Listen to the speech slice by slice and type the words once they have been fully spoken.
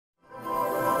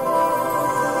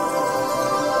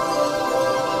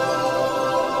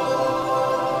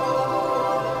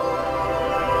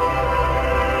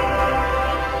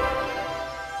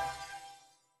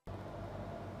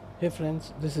Hey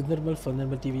friends, this is Nirmal from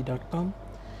nirmaltv.com,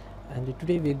 and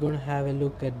today we're going to have a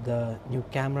look at the new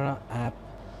camera app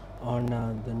on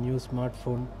the new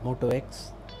smartphone Moto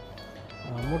X.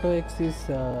 Moto X is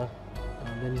the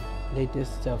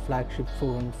latest flagship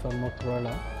phone from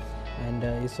Motorola, and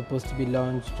is supposed to be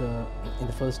launched in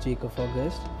the first week of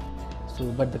August.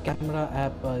 But the camera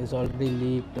app is already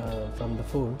leaked from the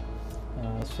phone.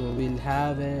 So we'll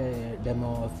have a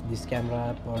demo of this camera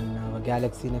app on our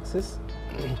Galaxy Nexus.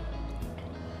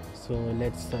 So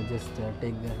let's just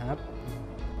take the app.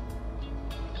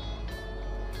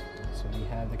 So we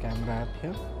have the camera app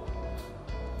here.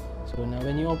 So now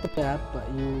when you open the app,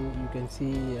 you can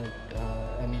see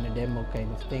a demo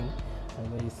kind of thing,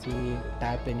 where you see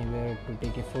tap anywhere to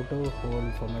take a photo,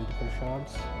 hold for multiple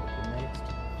shots. Okay, next,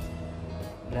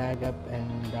 drag up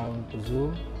and down to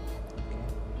zoom.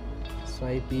 Okay.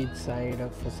 Swipe each side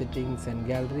up for settings and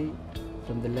gallery.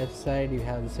 From the left side you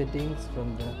have the settings,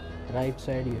 from the right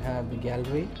side you have the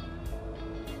gallery.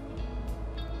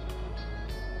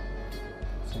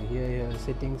 So here you have the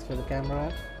settings for the camera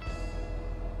app,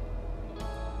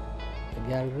 the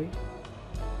gallery,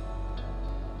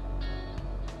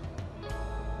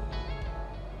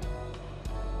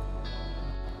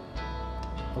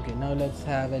 okay. Now let's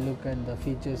have a look at the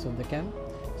features of the cam.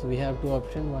 So we have two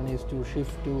options. One is to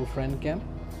shift to front cam,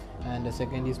 and the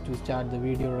second is to start the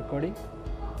video recording.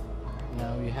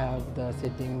 Now you have the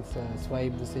settings,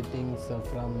 swipe the settings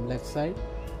from left side.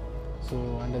 So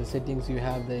under the settings you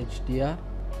have the HDR,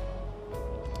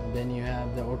 and then you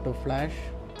have the auto flash.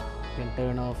 You can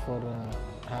turn off or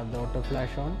have the auto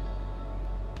flash on,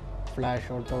 flash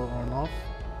auto on off.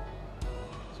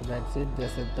 So that's it.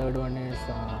 There's a third one is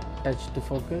touch to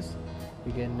focus.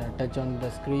 You can touch on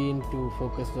the screen to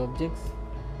focus the objects.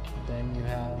 Then you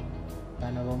have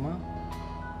panorama,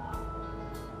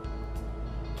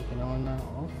 you can on and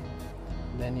off.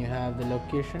 Then you have the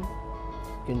location.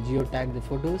 You can geotag the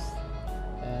photos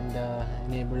and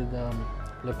enable the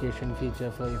location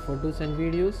feature for your photos and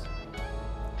videos.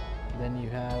 Then you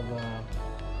have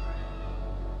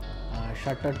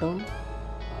shutter tone,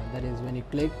 that is when you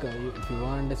click, if you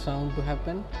want the sound to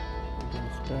happen, you can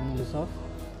turn this off.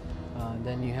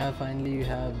 Then you have finally you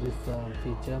have this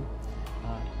feature,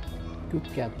 quick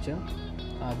capture.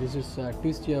 This is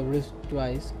twist your wrist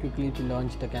twice quickly to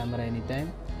launch the camera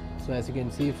anytime. So as you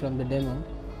can see from the demo,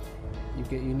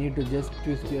 you need to just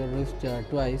twist your wrist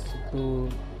twice to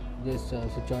just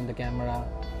switch on the camera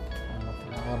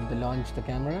or to launch the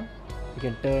camera. You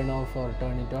can turn off or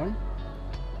turn it on.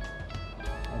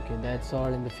 Okay, that's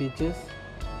all in the features.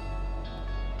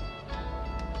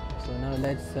 So now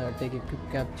let's take a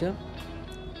quick capture.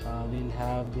 We'll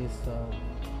have this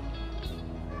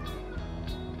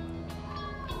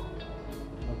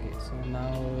okay, so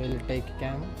now we'll take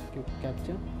quick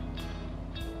capture.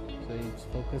 So it's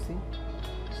focusing,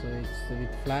 so it's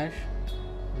with flash.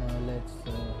 Now let's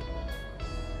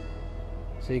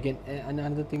so you can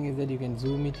another thing is that you can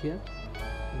zoom it here.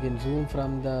 You can zoom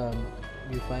from the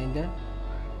viewfinder.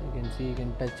 You can see, you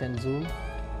can touch and zoom.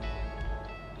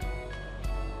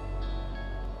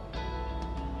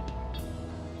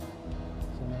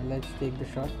 So now let's take the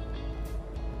shot.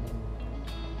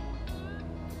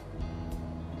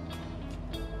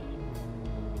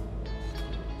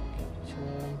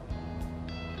 Capture.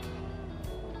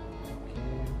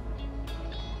 Okay.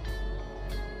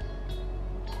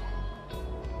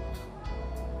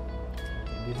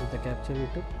 This is the capture we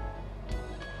took.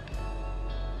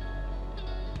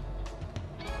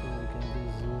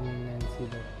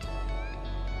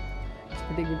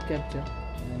 Pretty good capture,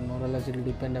 and more or less it will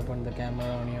depend upon the camera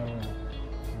on your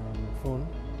phone.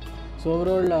 So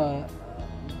overall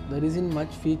there isn't much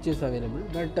features available,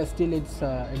 but still it's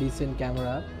a decent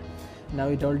camera app. Now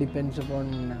it all depends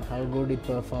upon how good it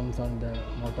performs on the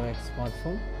Moto X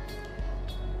smartphone.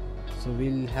 So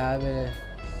we'll have a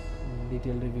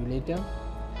detailed review later.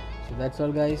 So that's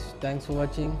all guys, thanks for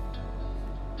watching.